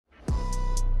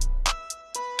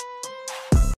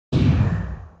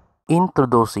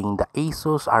Introducing the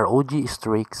ASUS ROG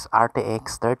STRIX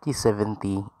RTX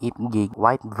 3070 8GB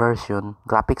white version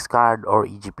graphics card or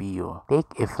eGPU.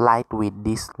 Take a flight with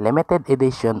this limited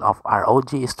edition of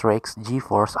ROG STRIX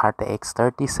GeForce RTX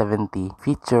 3070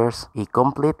 features a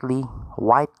completely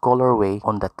white colorway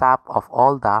on the top of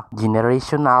all the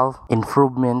generational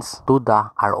improvements to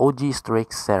the ROG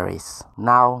STRIX series.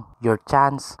 Now, your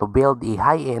chance to build a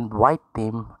high-end white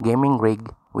theme gaming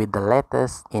rig with the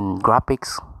latest in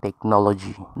graphics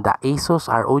technology. The ASUS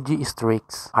ROG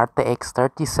STRIX RTX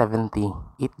 3070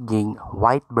 8GB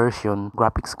white version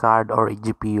graphics card or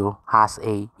eGPU has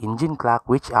a engine clock,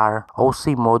 which are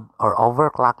OC mode or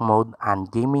overclock mode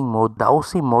and gaming mode. The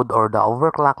OC mode or the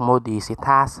overclock mode is it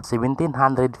has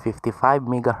 1755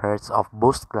 MHz of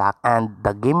boost clock, and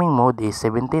the gaming mode is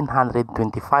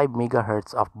 1725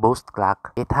 MHz of boost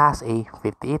clock. It has a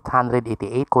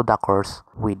 5888 CUDA cores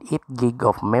with 8GB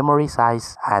of memory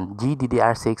size and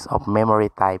GDDR6 of memory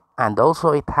type, and also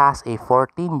it has a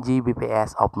 14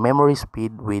 Gbps of memory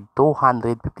speed with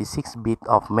 256-bit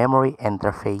of memory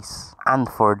interface. And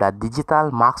for the digital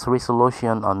max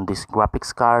resolution on this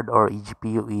graphics card or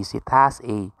eGPU is it has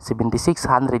a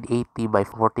 7680 by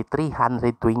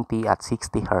 4320 at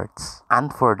 60 Hz.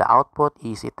 And for the output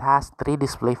is it has 3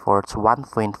 DisplayPorts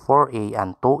 1.4A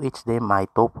and 2 HDMI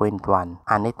 2.1,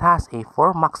 and it has a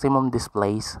 4 maximum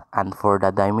displays. And for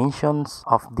the dimensions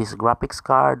of this graphics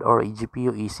card or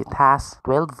eGPU is it has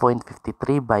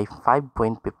 12.53 by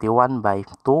 5.51 by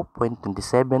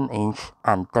 2.27 inch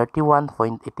and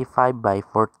 31.85 by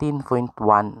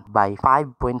 14.1 by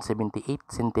 5.78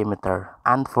 cm.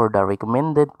 And for the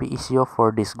recommended PSU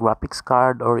for this graphics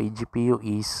card or eGPU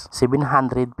is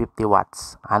 750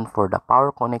 watts. And for the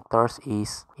power connectors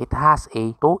is it has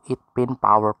a 2 8-pin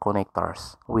power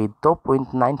connectors with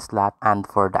 2.9 slot, and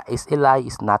for the SLI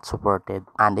is not supported.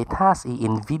 And it has a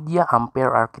NVIDIA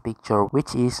Ampere architecture,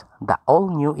 which is the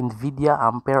all-new NVIDIA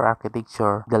Ampere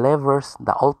architecture delivers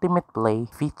the ultimate play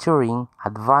featuring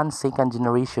advanced 2nd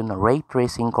generation ray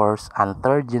tracing cores and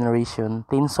 3rd generation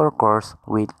tensor cores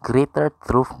with greater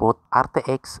throughput.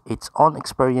 RTX its own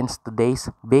experience today's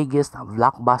biggest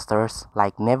blockbusters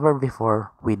like never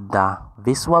before with the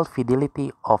visual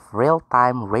fidelity of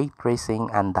real-time ray tracing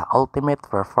and the ultimate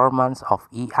performance of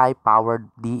AI-powered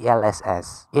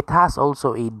DLSS. It has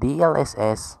also a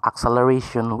DLSS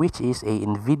acceleration, which is a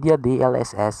NVIDIA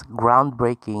DLSS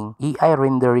groundbreaking AI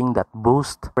rendering that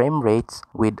boosts frame rates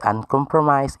with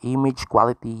uncompromised image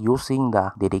quality using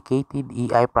the dedicated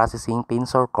AI processing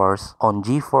tensor cores on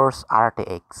GeForce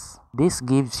RTX. This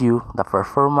gives you the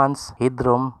performance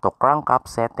headroom to crank up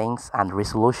settings and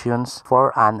resolutions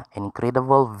for an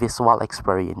incredible visual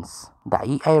experience.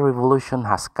 The AI revolution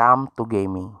has come to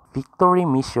gaming. Victory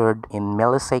measured in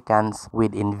milliseconds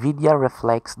with NVIDIA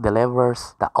Reflex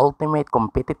delivers the ultimate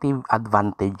competitive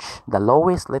advantage. The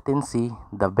lowest latency,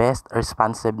 the best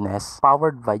responsiveness,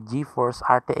 powered by GeForce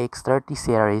RTX 30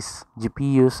 series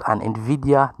GPUs and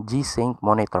NVIDIA G-Sync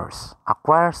monitors.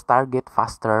 Acquires target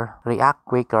faster, react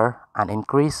quicker, and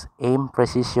increase aim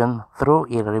precision through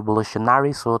a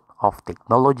revolutionary suite of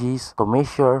technologies to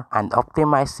measure and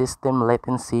optimize system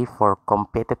latency for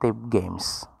competitive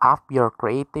games. Up your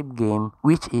creative game,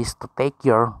 which is to take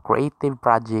your creative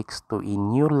projects to a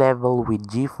new level with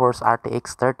GeForce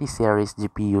RTX 30 series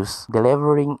GPUs,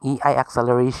 delivering AI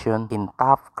acceleration in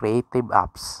top creative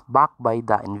apps, backed by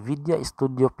the NVIDIA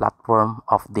Studio platform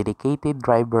of dedicated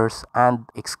drivers and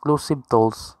exclusive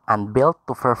tools, and built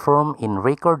to perform in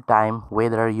record time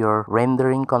whether you're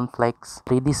rendering complex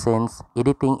 3D scenes,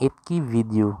 editing 8K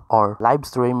video, or live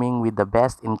streaming with the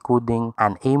best encoding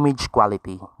and image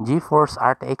quality. GeForce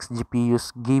RTX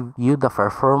GPUs give you the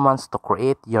performance to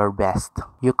create your best.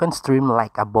 You can stream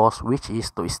like a boss, which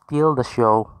is to steal the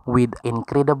show with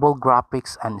incredible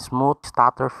graphics and smooth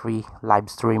stutter-free live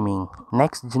streaming.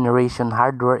 Next generation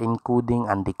hardware encoding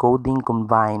and decoding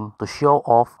combine to show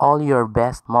off all your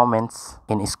best moments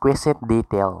in exquisite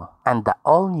detail. And the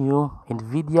all-new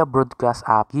NVIDIA Broadcast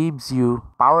app gives you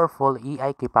powerful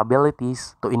AI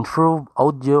capabilities to improve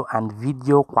audio and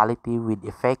video quality with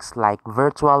effects like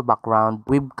virtual background,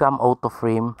 webcam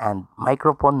auto-frame, and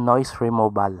microphone noise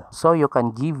removal, so you can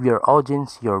give your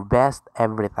audience your best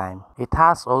every time. It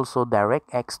has also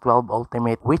DirectX 12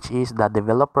 Ultimate, which is the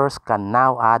developers can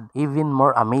now add even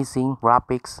more amazing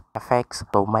graphics effects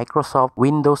to Microsoft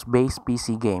Windows-based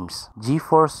PC games.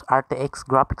 GeForce RTX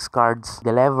graphics cards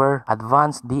deliver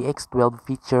advanced DX12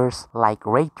 features like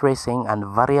ray tracing and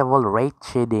variable rate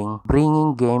shading,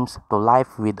 bringing games to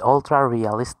life with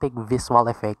ultra-realistic visual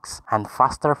effects and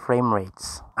faster frame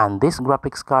rates. And this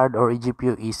graphics card or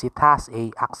eGPU it has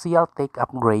a axial tech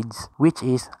upgrades, which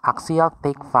is axial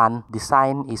tech fan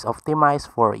design is optimized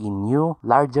for a new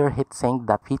larger heatsink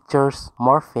that features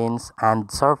more fins and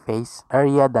surface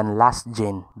area than last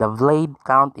gen. The blade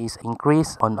count is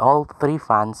increased on all three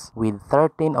fans with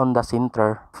 13 on the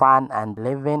center fan and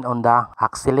 11 on the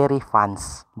auxiliary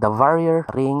fans. The barrier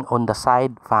ring on the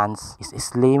side fans is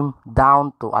slimmed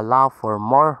down to allow for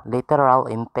more lateral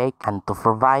intake and to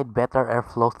provide better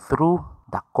airflow through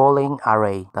the cooling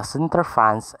array. The center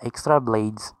fans, extra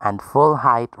blades, and full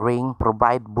height ring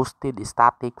provide boosted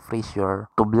static pressure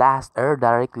to blast air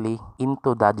directly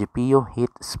into the GPU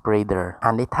heat spreader.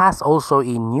 And it has also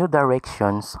a new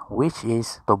directions, which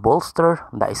is to bolster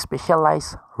the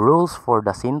specialized rules for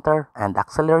the center and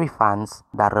auxiliary fans.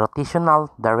 The rotational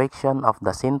direction of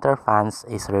the center fans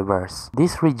is reversed.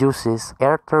 This reduces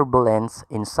air turbulence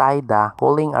inside the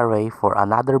cooling array for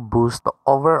another boost to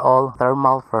overall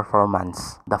thermal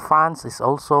performance. The fans is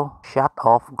also shut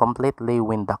off completely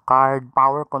when the card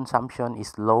power consumption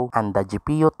is low and the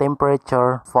GPU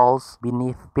temperature falls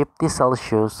beneath 50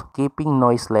 Celsius, keeping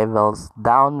noise levels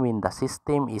down when the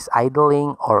system is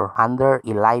idling or under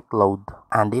a light load.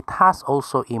 And it has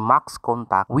also a max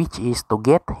contact, which is to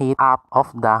get heat up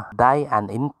of the die and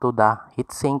into the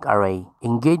heatsink array.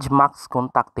 Engage max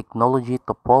contact technology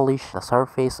to polish the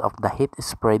surface of the heat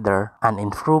spreader and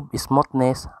improve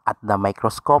smoothness at the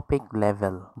microscopic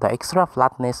level. The extra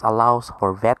flatness allows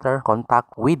for better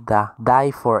contact with the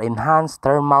die for enhanced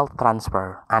thermal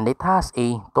transfer. And it has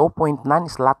a 2.9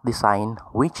 slot design,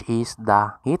 which is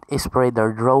the heat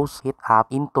spreader draws heat up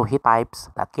into heat pipes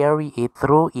that carry it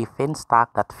through a fin stack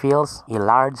that fills a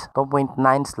large 2.9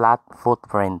 slot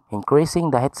footprint. Increasing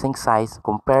the heatsink size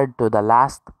compared to the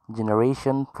last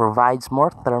generation provides more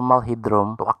thermal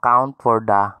headroom to account for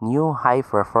the new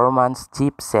high-performance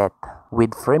chipset.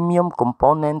 With premium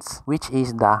components, which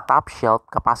is the top-shelf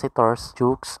capacitors,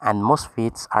 chokes, and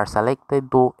MOSFETs are selected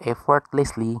to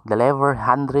effortlessly deliver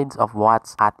hundreds of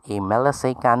watts at a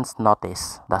millisecond's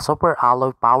notice. The super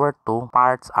alloy power 2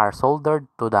 parts are soldered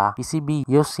to the PCB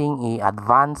using a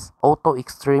advanced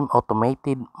extreme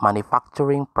automated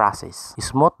manufacturing process.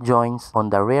 Smooth joints on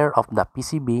the rear of the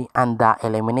PCB and the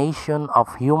elimination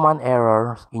of human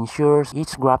errors ensures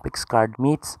each graphics card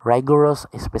meets rigorous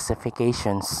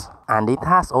specifications. And it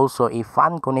has also a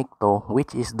fan connector,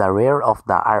 which is the rear of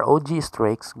the ROG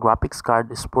Strix graphics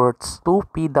card sports two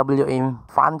PWM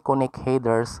fan connect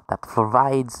headers that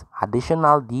provides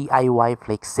additional DIY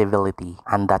flexibility.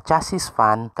 And the chassis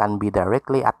fan can be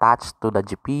directly attached to the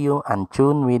GPU and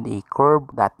tuned with a curve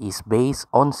that is based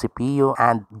on CPU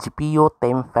and GPU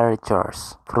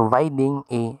temperatures, providing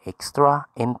a extra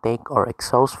intake or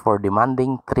exhaust for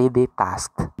demanding 3D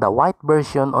tasks. The white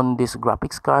version on this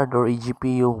graphics card or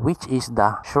eGPU, which is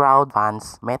the shroud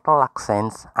fans, metal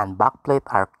accents, and backplate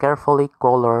are carefully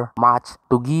color matched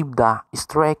to give the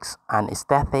Strix an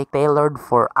aesthetic tailored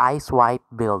for ice white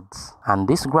builds. And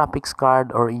this graphics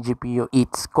card or eGPU,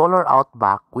 its color out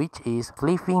back, which is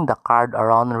flipping the card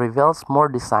around, reveals more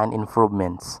design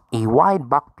improvements. A wide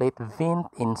backplate vent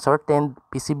in certain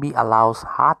PCB allows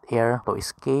hot air to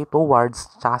escape towards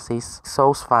chassis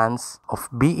exhaust fans of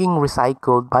being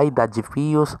recycled by the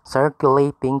GPU's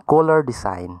circulating cooler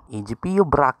design. A GPU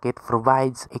bracket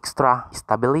provides extra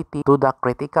stability to the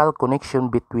critical connection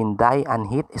between die and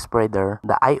heat spreader.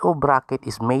 The I/O bracket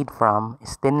is made from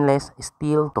stainless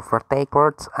steel to protect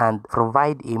ports and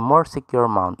provide a more secure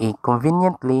mount. A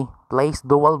conveniently placed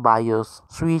dual BIOS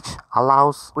switch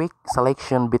allows quick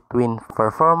selection between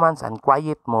performance and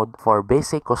quiet mode for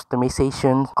basic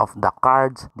customization of the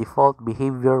card's default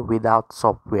behavior without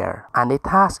software. And it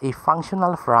has a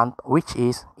functional front, which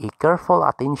is a careful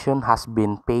attention has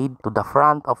been paid to the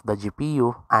front of the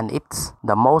GPU, and it's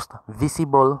the most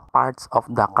visible parts of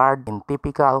the card in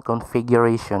typical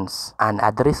configurations. An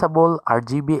addressable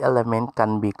RGB element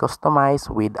can be customized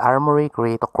with Armory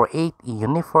Crate to create a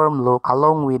uniform look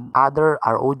along with other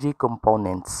ROG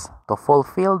components. To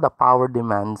fulfill the power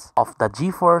demands of the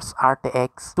GeForce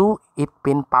RTX, two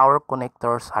 8-pin power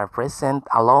connectors are present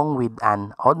along with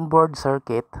an onboard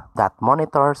circuit that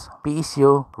monitors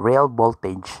PSU rail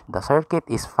voltage. The circuit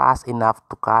is fast enough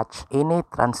to catch any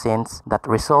transients that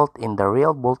result in the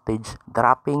rail voltage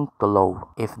dropping to low.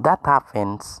 If that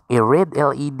happens, a red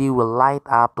LED will light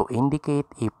up to indicate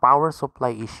a power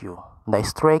supply issue. The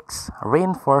Strix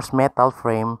reinforced metal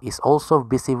frame is also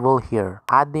visible here,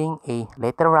 adding a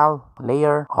lateral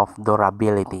layer of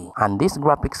durability. And this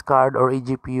graphics card or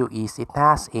eGPU it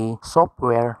has a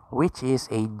software which is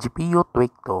a GPU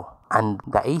Tweak 2. And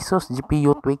the ASUS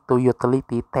GPU Tweak 2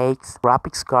 utility takes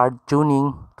graphics card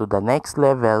tuning to the next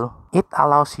level It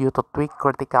allows you to tweak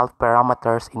critical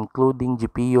parameters including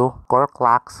GPU, core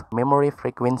clocks, memory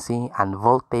frequency, and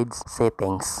voltage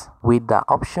settings, with the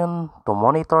option to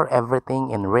monitor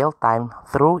everything in real time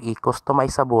through a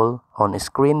customizable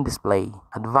on-screen display.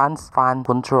 Advanced fan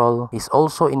control is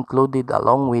also included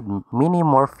along with many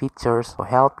more features to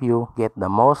help you get the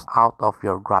most out of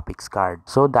your graphics card.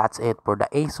 So that's it for the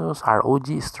ASUS ROG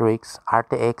Strix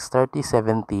RTX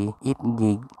 3070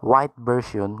 8GB white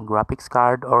version graphics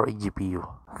card or GPU.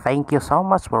 Thank you so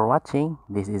much for watching.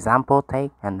 This is AMPo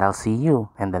Tech, and I'll see you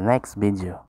in the next video.